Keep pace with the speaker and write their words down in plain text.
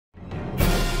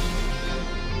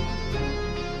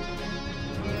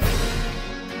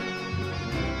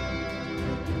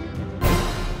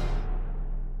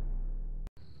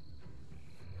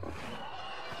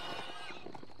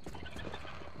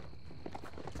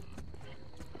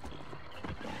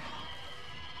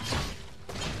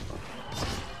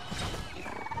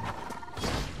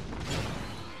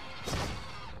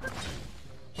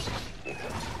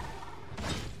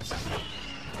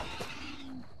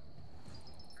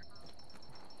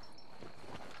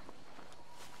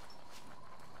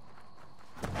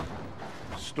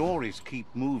stories keep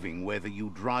moving whether you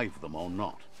drive them or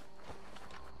not.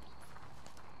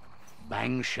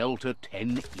 Bang Shelter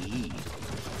 10E.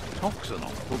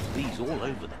 Toxanoff puts these all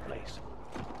over the place.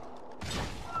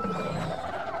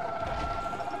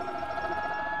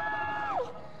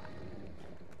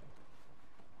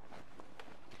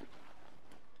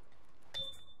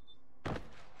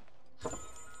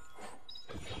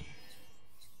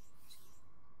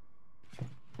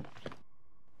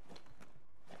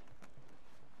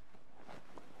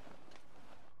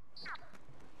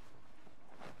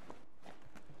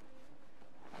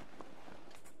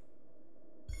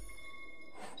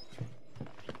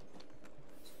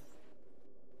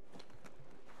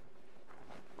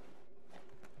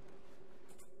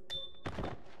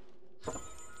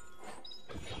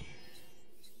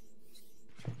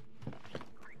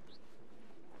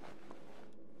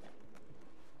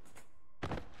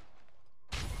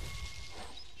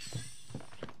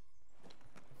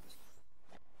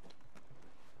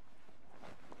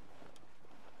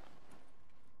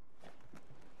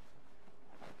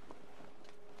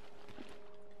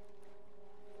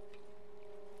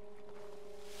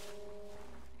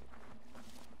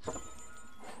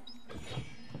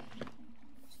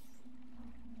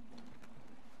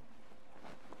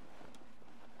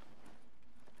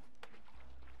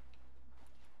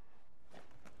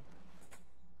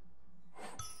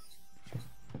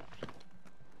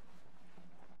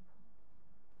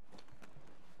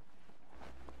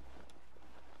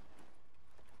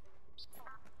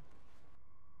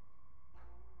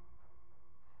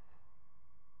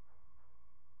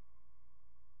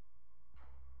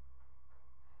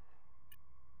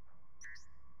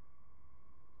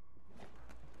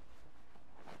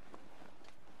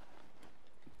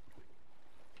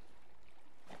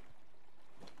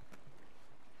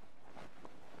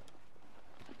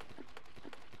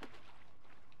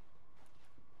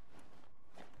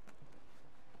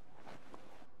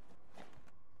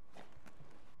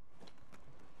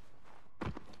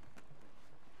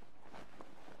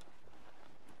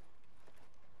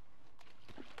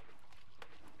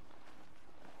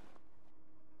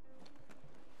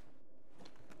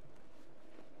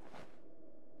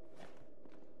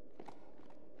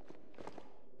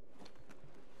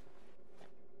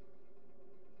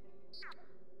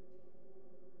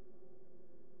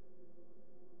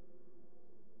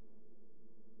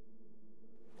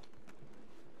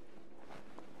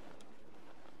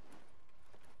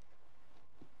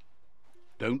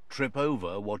 Don't trip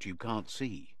over what you can't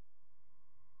see.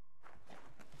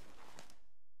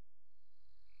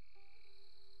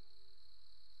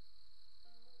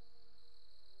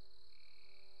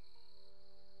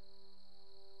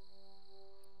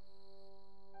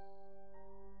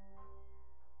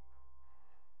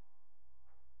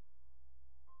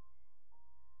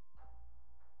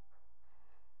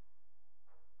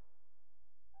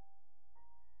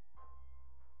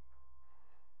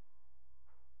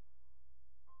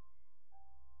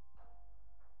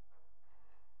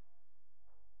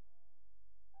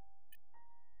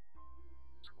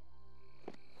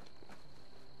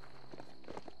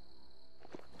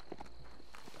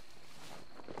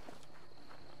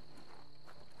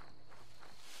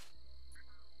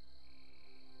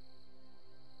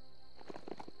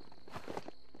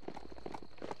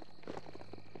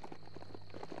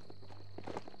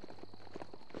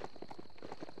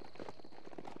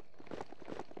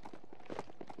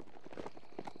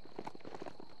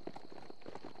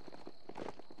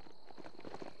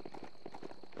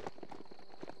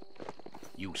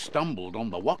 You stumbled on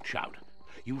the watchout.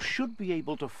 You should be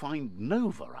able to find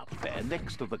Nova up there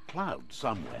next to the cloud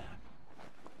somewhere.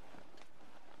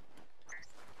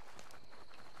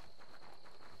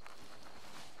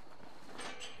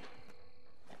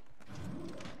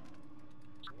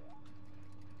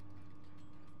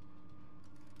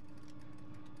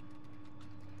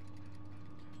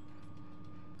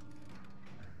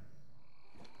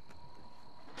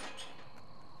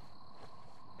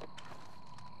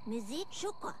 Musik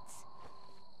szukać.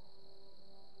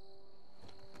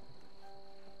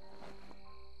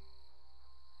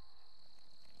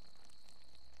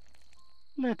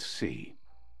 Let's see.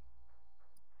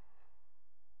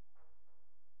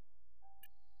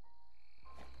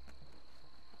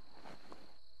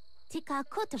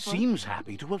 Seems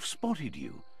happy to have spotted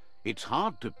you. It's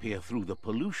hard to peer through the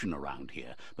pollution around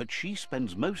here, but she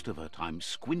spends most of her time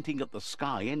squinting at the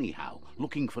sky anyhow,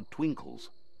 looking for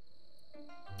twinkles.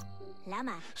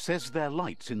 Lama. Says they're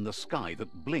lights in the sky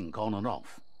that blink on and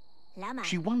off. Lama.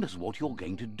 She wonders what you're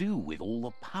going to do with all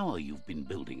the power you've been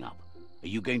building up. Are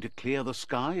you going to clear the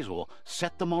skies or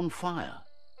set them on fire?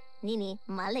 Nini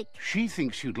Malik. She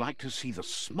thinks you'd like to see the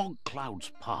smog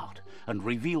clouds part and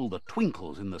reveal the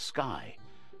twinkles in the sky.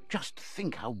 Just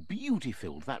think how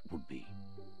beauty-filled that would be.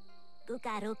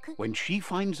 Gugaruk. When she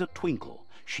finds a twinkle,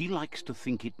 she likes to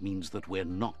think it means that we're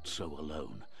not so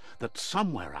alone. That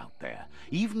somewhere out there,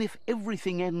 even if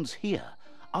everything ends here,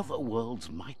 other worlds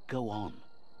might go on.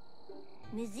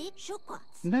 Musik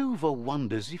Schukots. Nova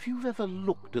wonders if you've ever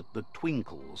looked at the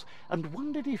twinkles and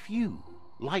wondered if you,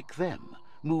 like them,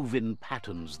 move in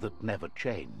patterns that never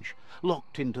change,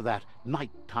 locked into that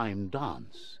nighttime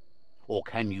dance. Or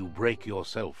can you break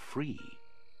yourself free?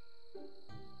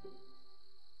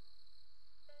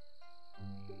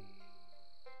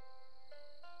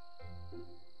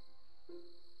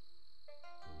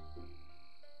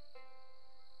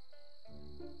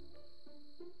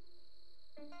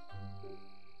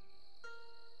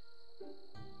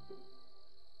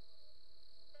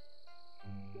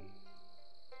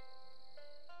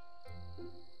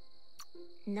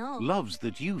 No. Loves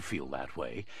that you feel that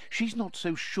way. She's not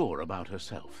so sure about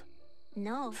herself.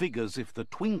 No. Figures if the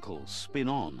twinkles spin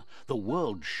on, the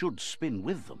world should spin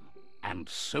with them. And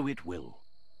so it will.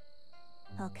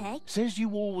 Okay. Says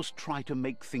you always try to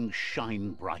make things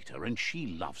shine brighter, and she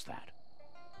loves that.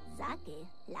 Zaki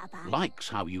Laba. Likes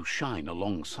how you shine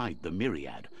alongside the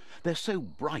myriad. They're so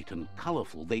bright and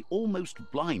colourful, they almost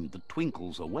blind the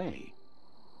twinkles away.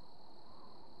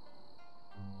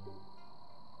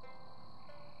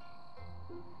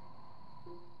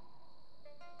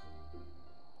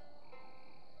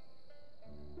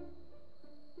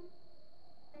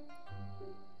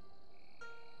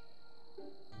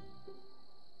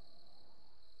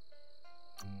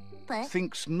 But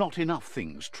Thinks not enough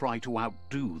things try to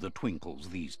outdo the twinkles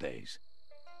these days.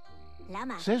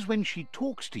 Lama. Says when she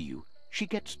talks to you, she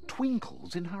gets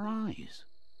twinkles in her eyes.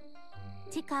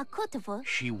 Tika Kotovo.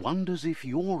 She wonders if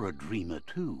you're a dreamer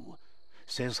too.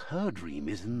 Says her dream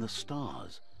is in the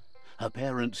stars. Her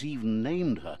parents even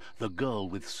named her the girl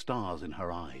with stars in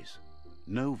her eyes.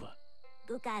 Nova.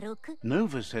 Gugaruk.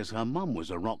 Nova says her mum was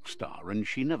a rock star and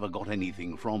she never got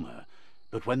anything from her.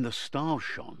 But when the stars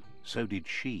shone, so did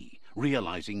she,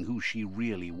 realizing who she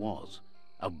really was,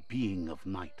 a being of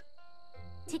night.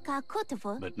 Tika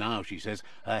Kotovo. But now, she says,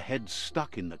 her head's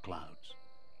stuck in the clouds.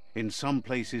 In some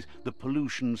places, the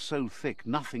pollution's so thick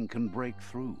nothing can break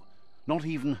through, not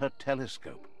even her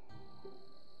telescope.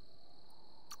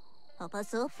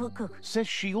 Opaso Fukuk. Says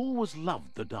she always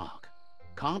loved the dark.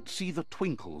 Can't see the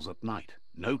twinkles at night.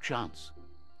 No chance.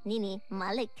 Nini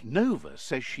Malik. Nova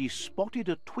says she spotted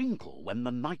a twinkle when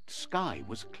the night sky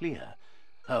was clear.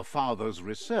 Her father's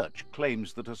research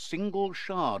claims that a single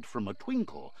shard from a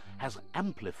twinkle has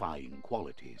amplifying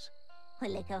qualities.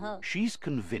 Hulikaho. She's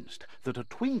convinced that a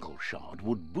twinkle shard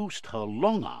would boost her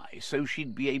long eye so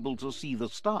she'd be able to see the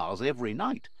stars every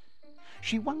night.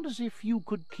 She wonders if you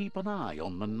could keep an eye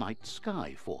on the night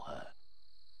sky for her.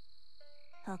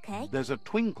 Okay. There's a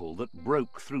twinkle that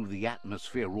broke through the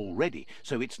atmosphere already,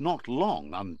 so it's not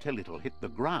long until it'll hit the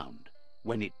ground.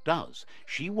 When it does,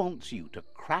 she wants you to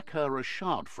crack her a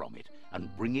shard from it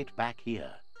and bring it back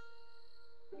here.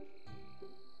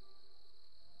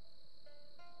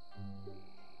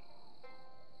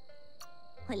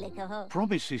 Hulikaho.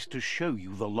 Promises to show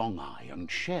you the long eye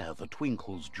and share the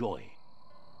twinkle's joy.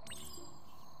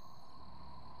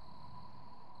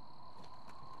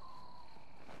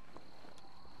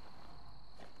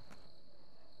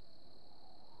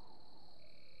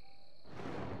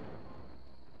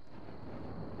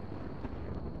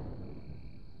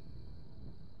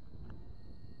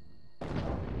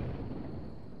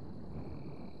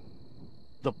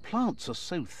 The plants are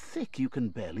so thick you can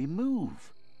barely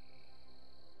move.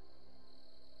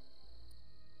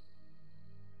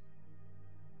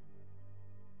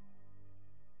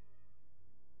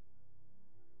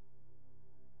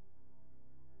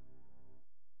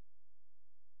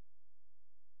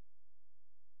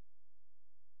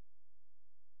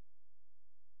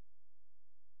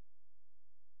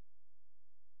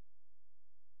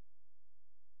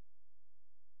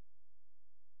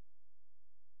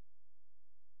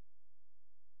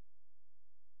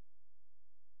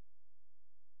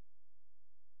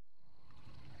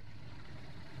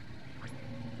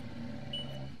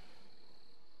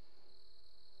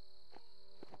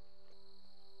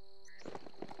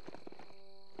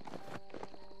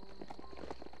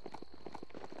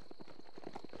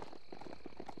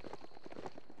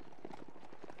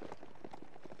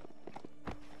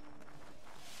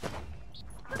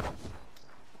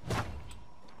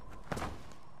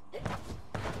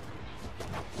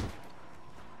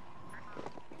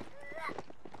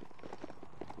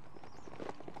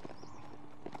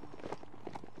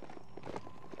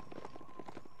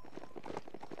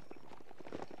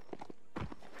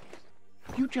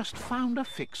 just found a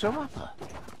fixer-upper.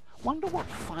 Wonder what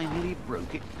finally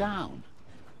broke it down.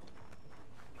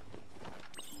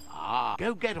 Ah,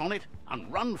 go get on it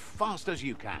and run fast as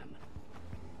you can.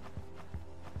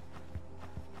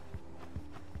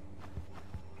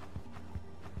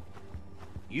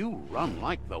 You run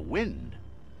like the wind.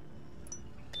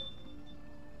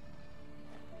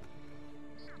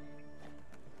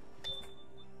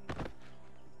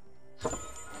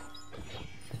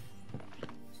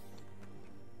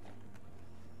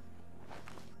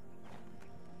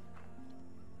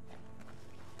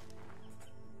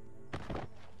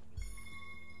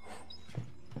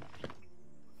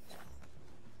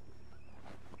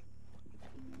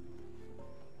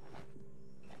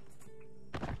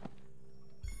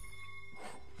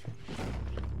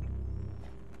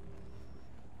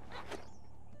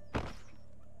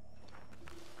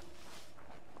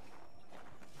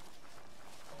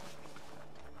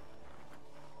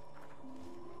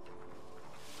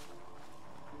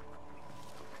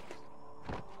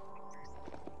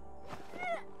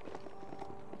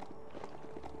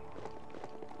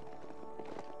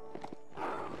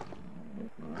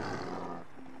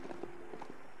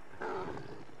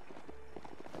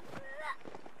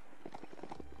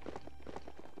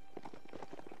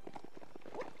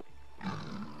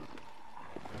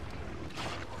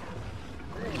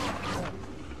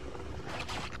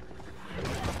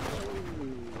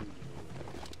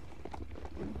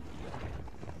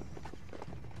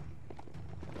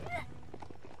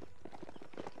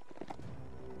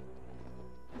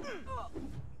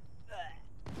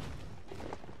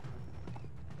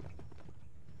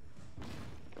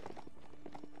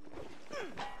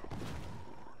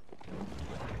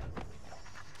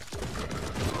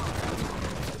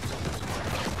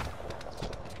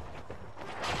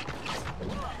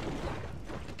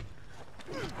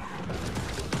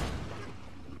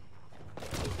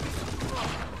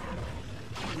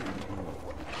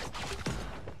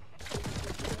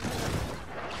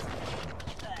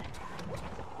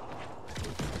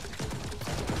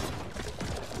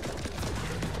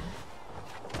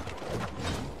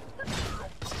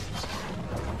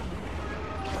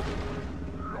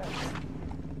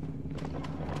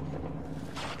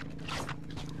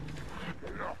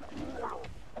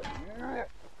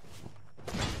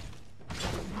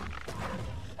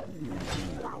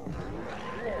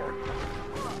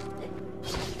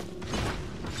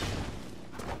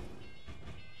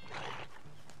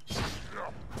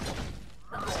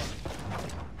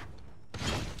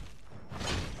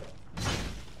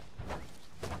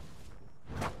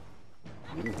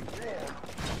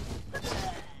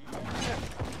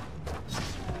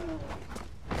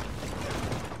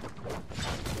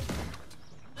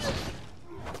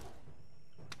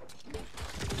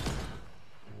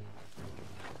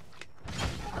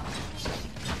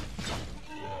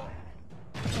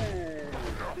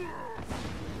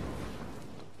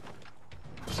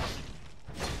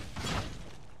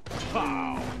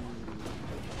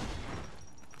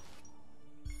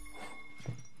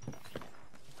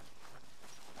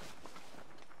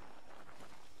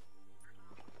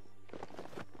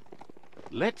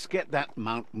 Let's get that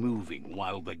mount moving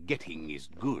while the getting is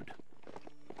good.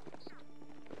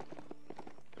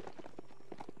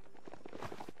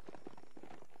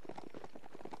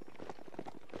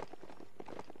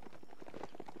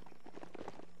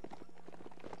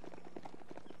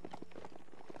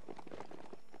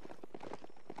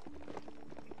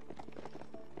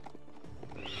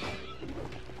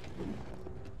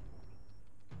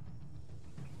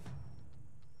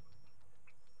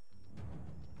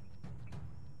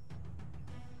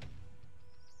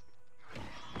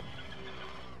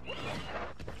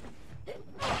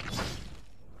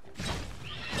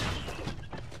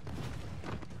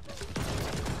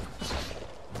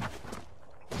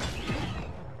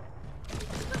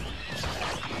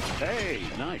 Hey,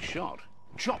 nice shot.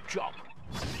 Chop, chop.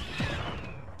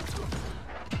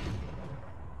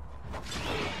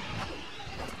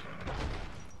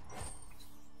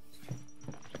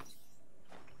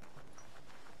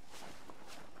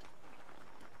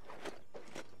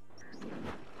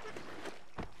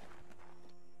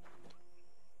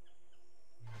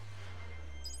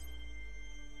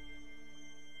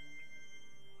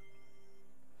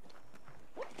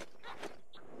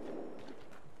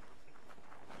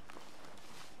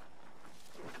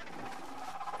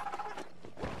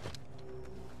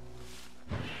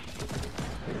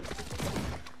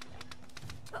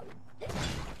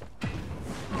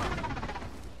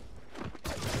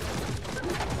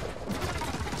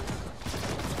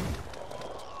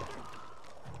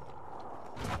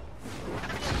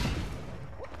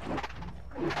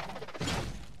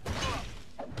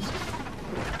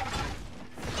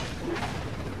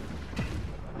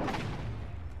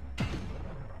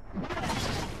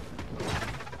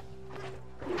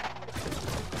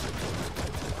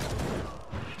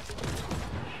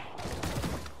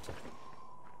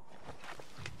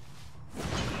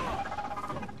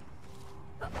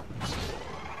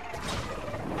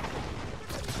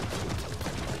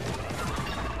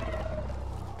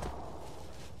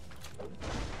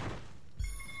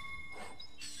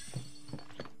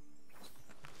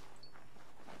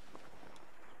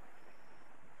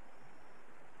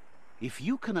 If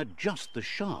you can adjust the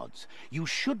shards, you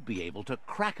should be able to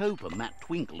crack open that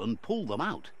twinkle and pull them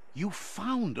out. You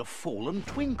found a fallen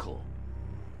twinkle.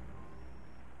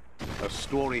 The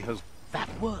story has... That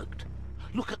worked.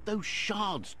 Look at those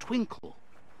shards twinkle.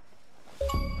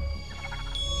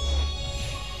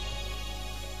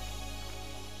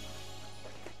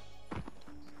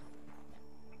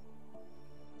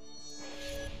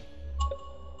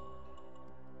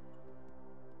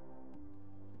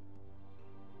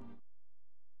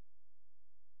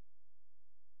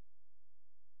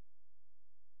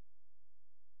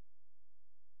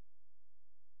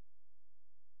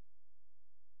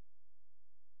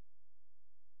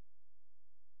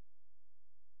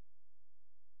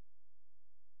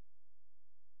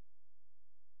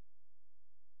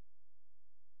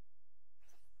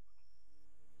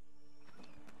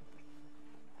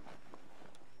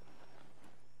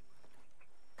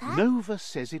 Nova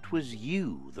says it was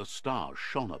you the stars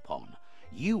shone upon.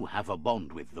 You have a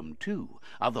bond with them too,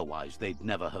 otherwise they'd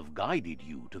never have guided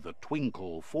you to the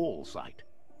Twinkle Fall site.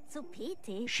 So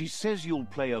pity. She says you'll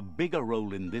play a bigger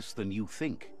role in this than you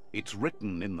think. It's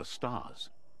written in the stars.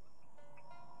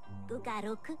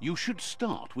 Gugaroku. You should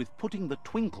start with putting the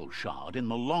Twinkle shard in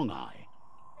the Long Eye.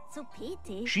 So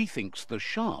pity. She thinks the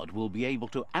shard will be able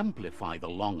to amplify the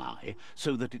Long Eye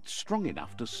so that it's strong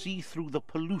enough to see through the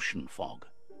pollution fog.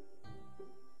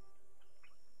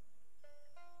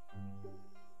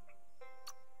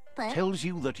 Tells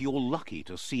you that you're lucky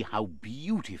to see how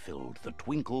beauty-filled the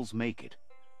twinkles make it.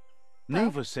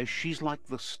 Nova says she's like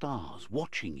the stars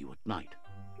watching you at night.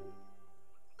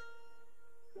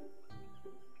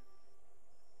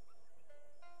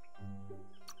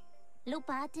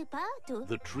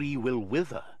 The tree will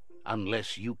wither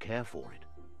unless you care for it.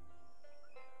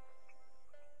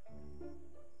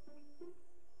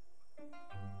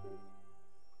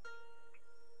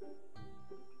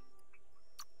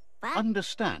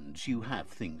 Understands you have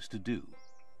things to do.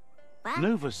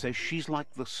 Nova says she's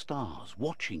like the stars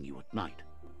watching you at night.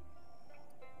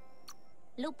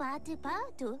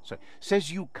 So,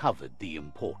 says you covered the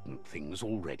important things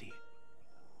already.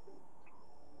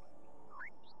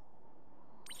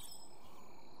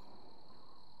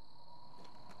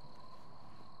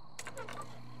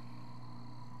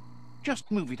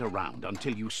 Just move it around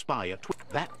until you spy a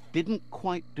That didn't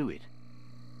quite do it.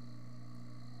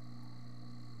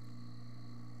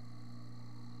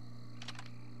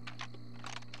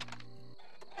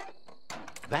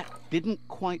 That didn't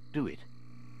quite do it.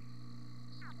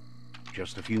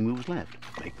 Just a few moves left.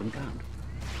 Make them count.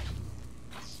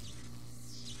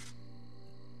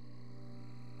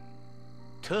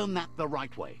 Turn that the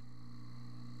right way.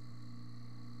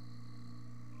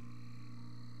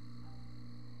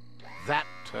 That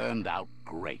turned out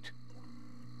great.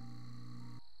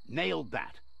 Nailed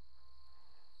that.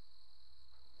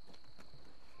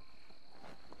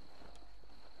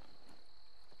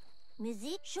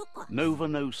 Nova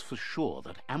knows for sure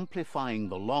that amplifying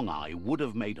the Long Eye would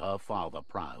have made her father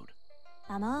proud.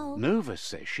 Nova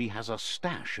says she has a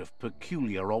stash of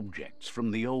peculiar objects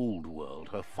from the old world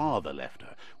her father left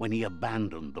her when he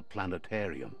abandoned the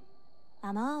planetarium.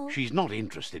 She's not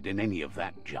interested in any of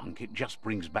that junk. It just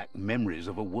brings back memories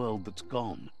of a world that's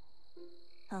gone.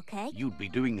 Okay. You'd be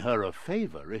doing her a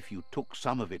favor if you took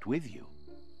some of it with you.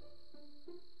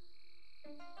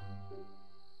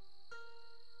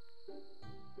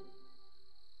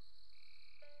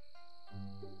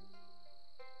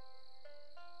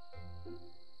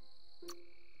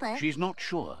 She's not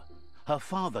sure. Her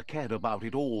father cared about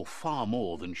it all far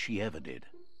more than she ever did.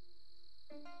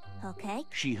 Okay.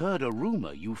 She heard a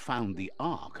rumor you found the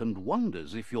Ark and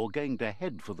wonders if you're going to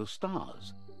head for the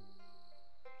stars.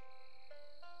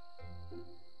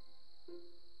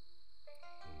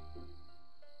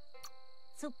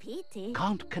 So pity.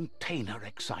 Can't contain her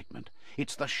excitement.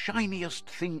 It's the shiniest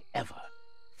thing ever.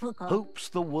 Hopes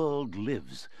the world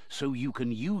lives so you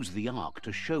can use the Ark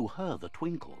to show her the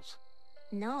twinkles.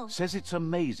 No. Says it's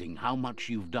amazing how much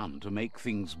you've done to make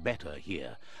things better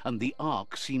here, and the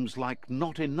Ark seems like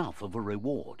not enough of a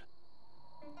reward.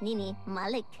 Nini,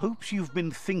 Malik. Hopes you've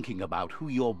been thinking about who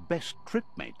your best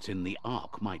tripmates in the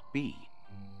Ark might be.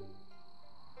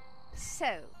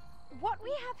 So, what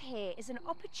we have here is an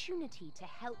opportunity to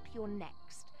help your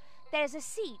next. There's a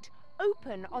seat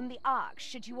open on the Ark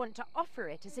should you want to offer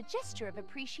it as a gesture of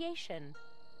appreciation.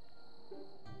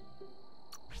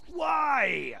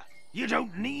 Why? You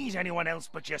don't need anyone else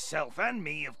but yourself and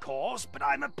me, of course, but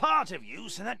I'm a part of you,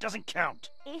 so that doesn't count.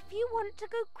 If you want to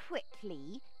go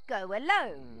quickly, go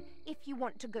alone. If you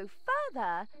want to go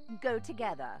further, go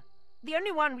together. The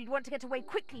only one we'd want to get away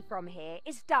quickly from here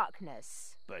is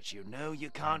darkness. But you know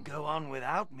you can't go on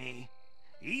without me.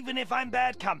 Even if I'm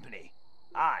bad company,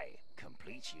 I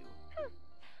complete you.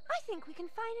 I think we can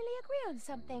finally agree on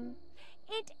something.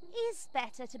 It is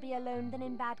better to be alone than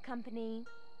in bad company.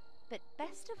 But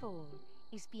best of all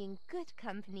is being good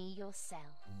company yourself.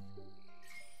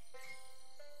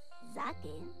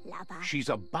 Zaki, lava. She's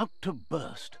about to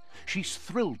burst. She's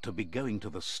thrilled to be going to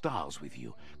the stars with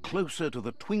you, closer to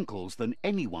the twinkles than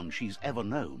anyone she's ever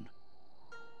known.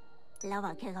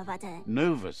 Lava keravate.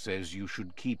 Nova says you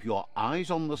should keep your eyes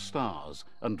on the stars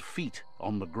and feet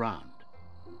on the ground.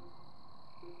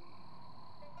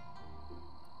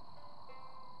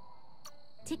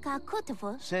 Tika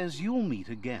kotovo. Says you'll meet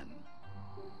again.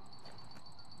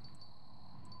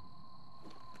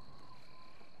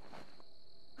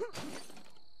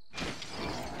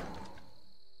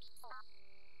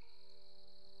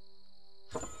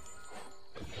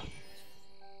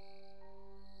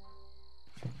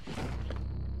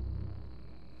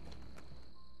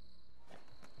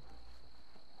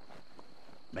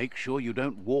 Make sure you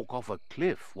don't walk off a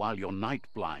cliff while you're night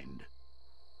blind.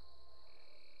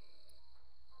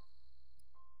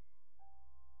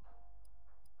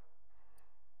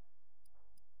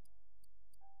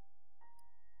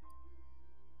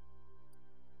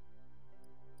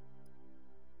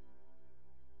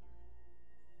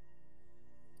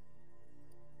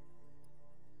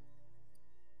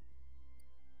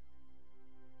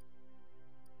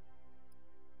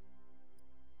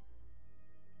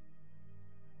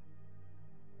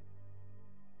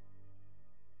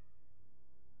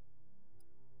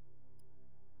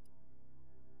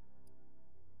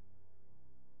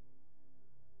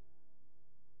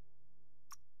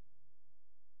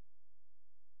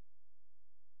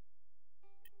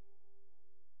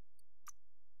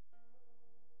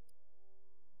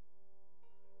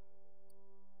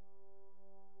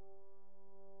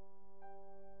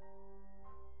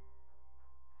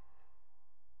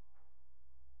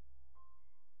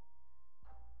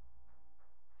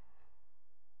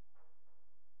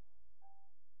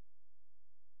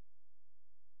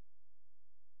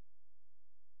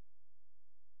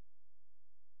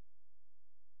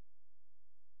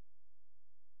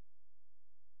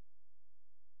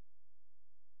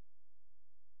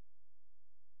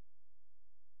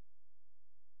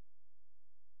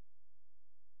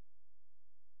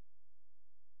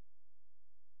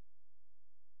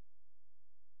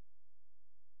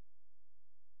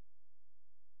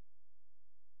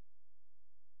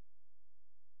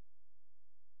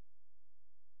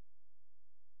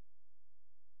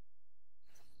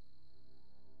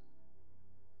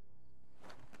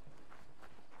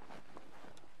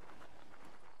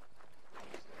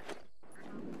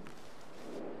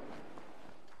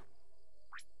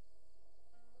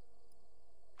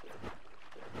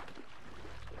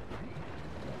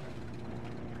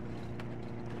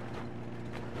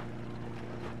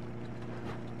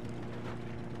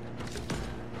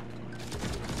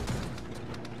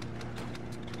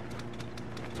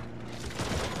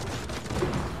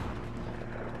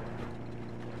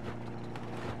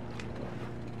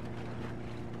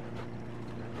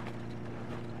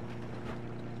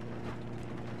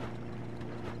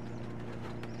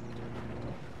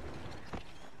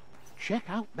 Check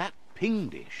out that ping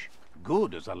dish.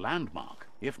 Good as a landmark,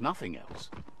 if nothing else.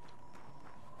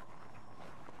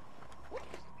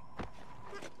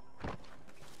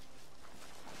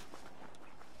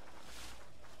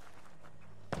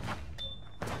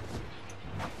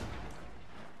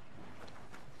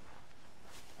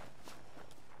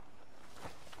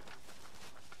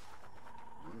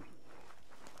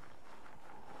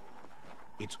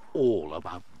 It's all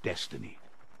about destiny.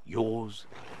 Yours,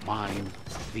 mine,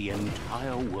 the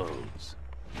entire world's.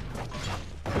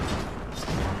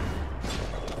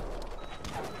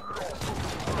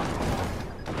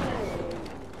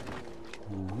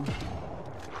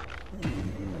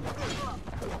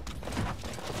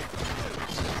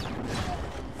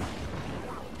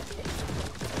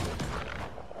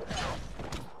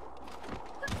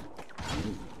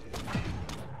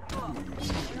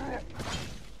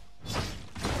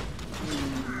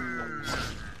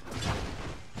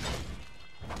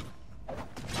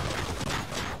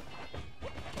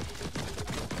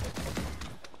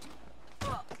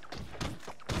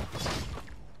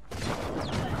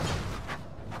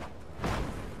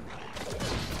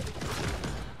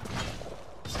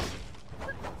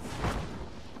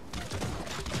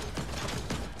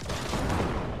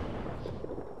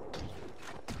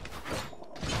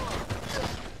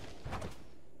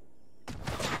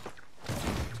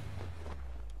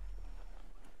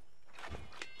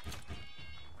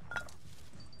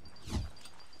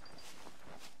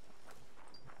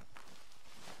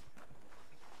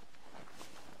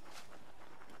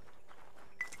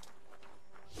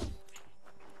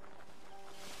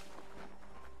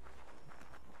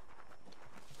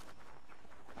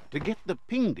 To get the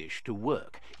ping dish to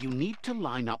work, you need to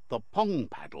line up the pong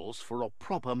paddles for a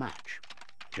proper match.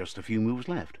 Just a few moves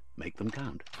left. Make them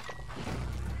count.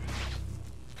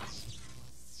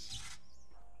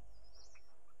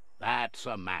 That's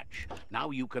a match.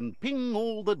 Now you can ping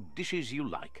all the dishes you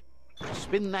like.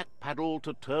 Spin that paddle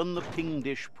to turn the ping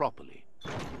dish properly.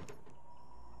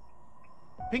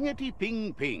 Pingety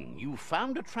ping ping, you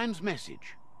found a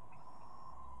transmessage.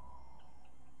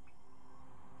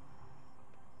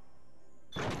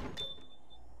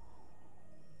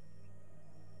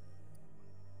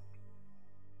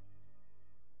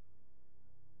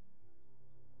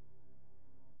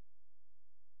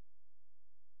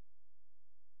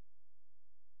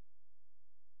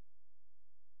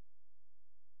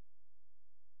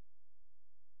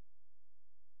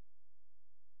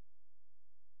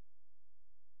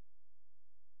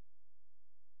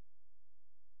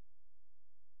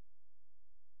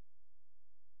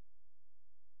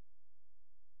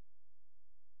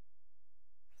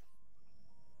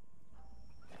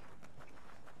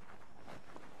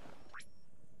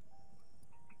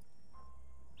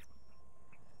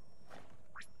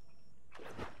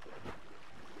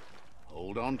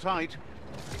 Hold on tight.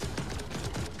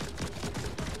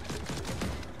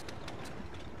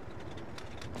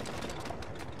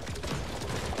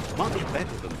 Much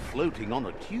better than floating on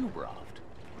a tube raft.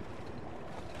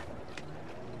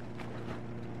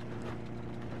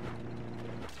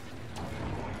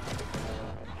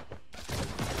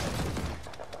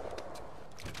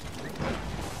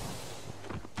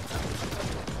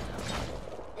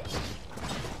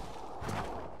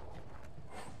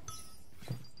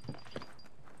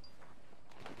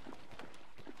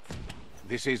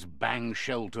 This is Bang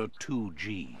Shelter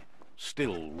 2G,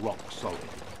 still rock solid.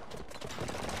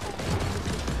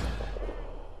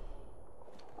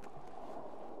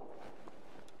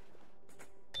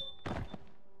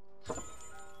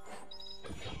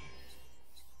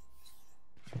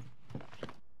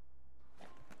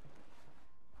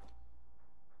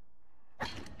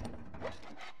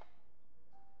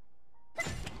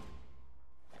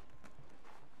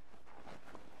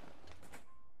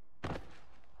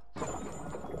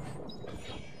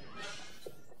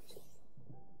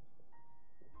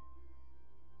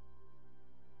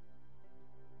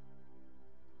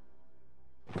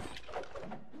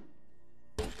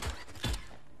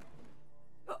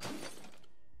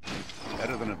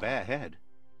 Better than a bare head.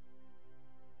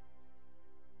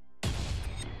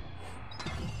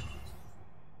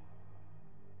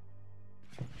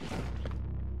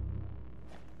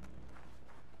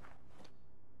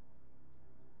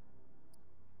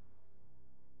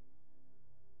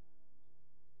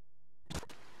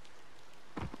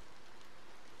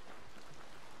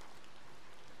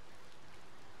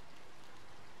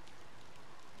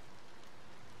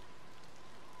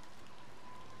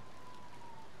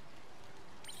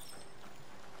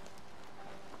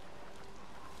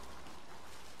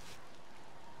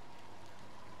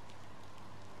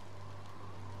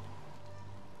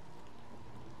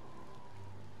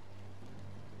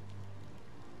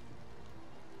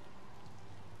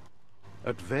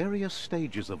 At various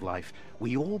stages of life,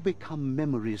 we all become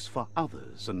memories for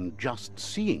others, and just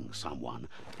seeing someone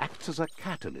acts as a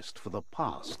catalyst for the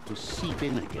past to seep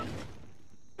in again.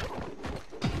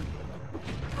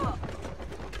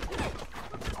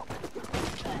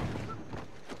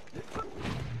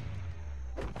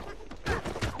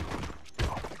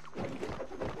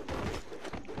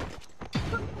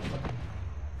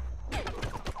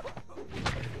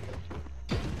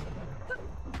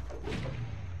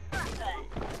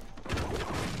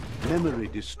 Memory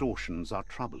distortions are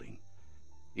troubling.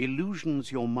 Illusions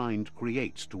your mind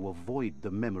creates to avoid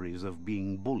the memories of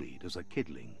being bullied as a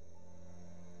kidling.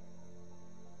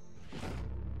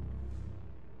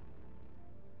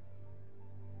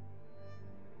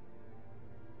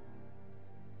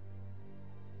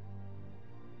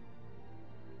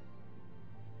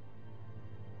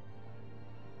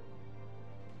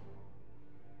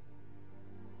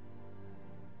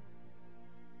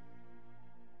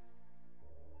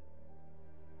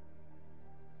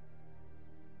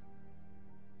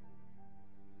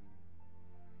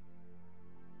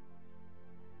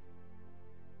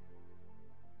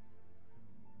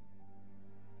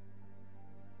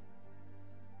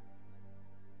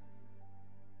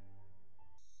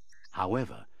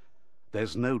 However,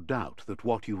 there's no doubt that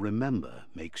what you remember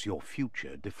makes your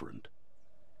future different.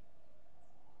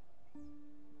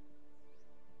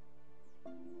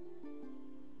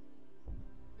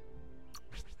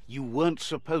 You weren't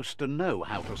supposed to know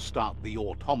how to start the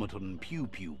automaton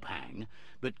pew-pew pang,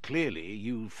 but clearly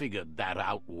you figured that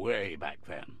out way back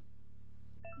then.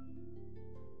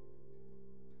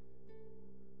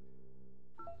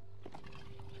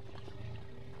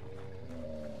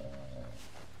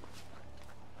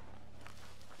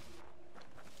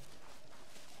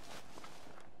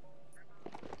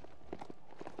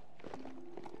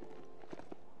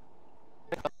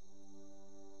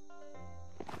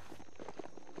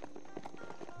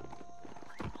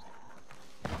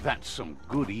 That's some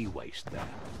good e-waste there.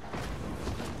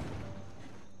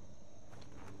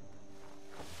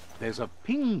 There's a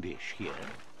ping dish here.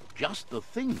 Just the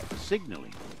thing for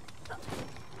signaling.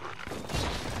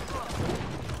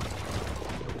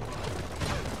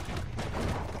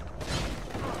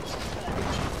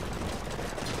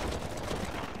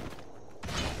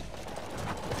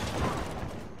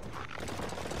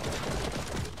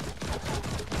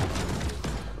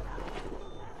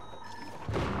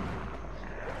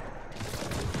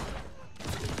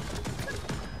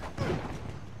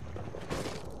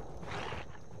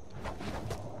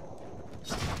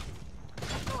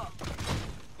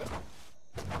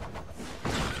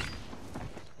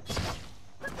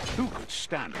 Who could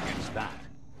stand against that?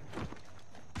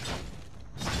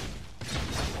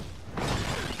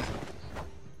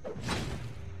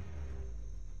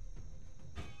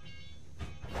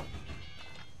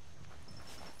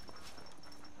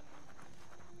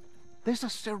 There's a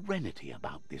serenity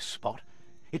about this spot.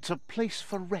 It's a place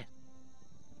for rest.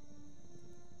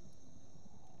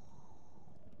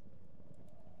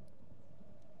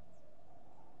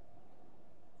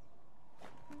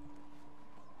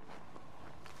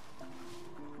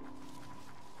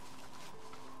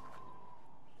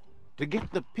 To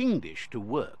get the ping dish to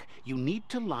work, you need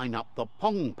to line up the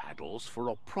pong paddles for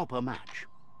a proper match.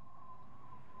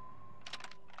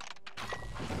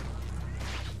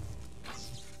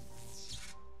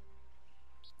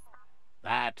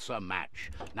 That's a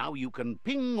match. Now you can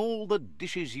ping all the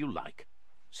dishes you like.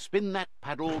 Spin that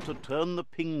paddle to turn the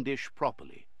ping dish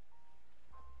properly.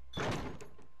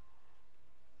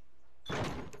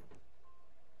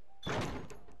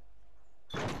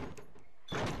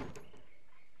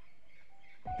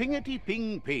 Pingety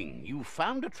ping ping, you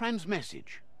found a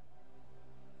transmessage.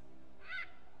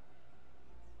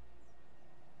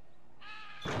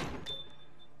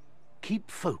 Keep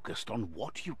focused on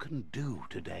what you can do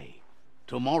today.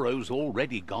 Tomorrow's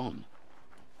already gone.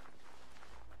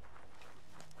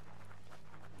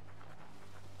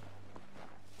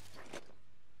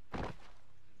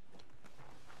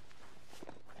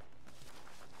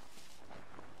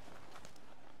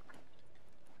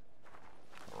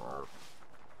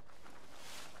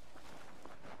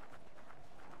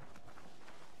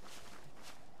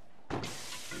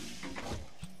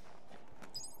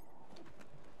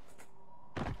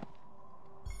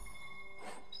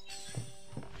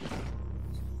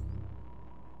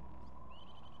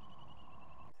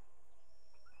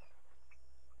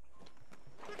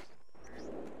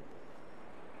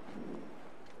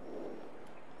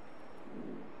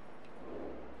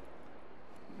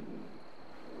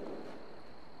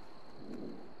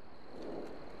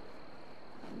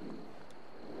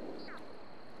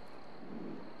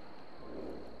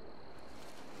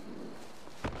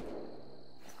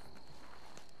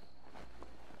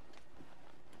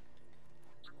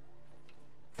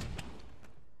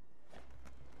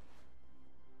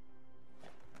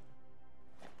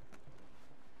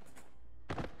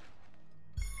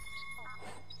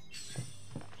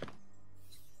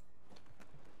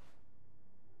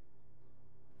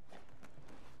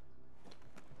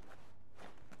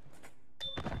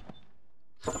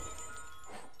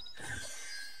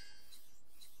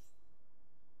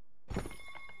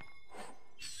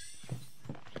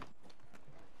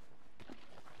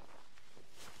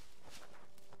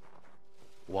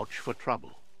 Watch for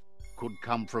trouble. Could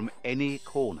come from any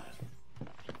corner.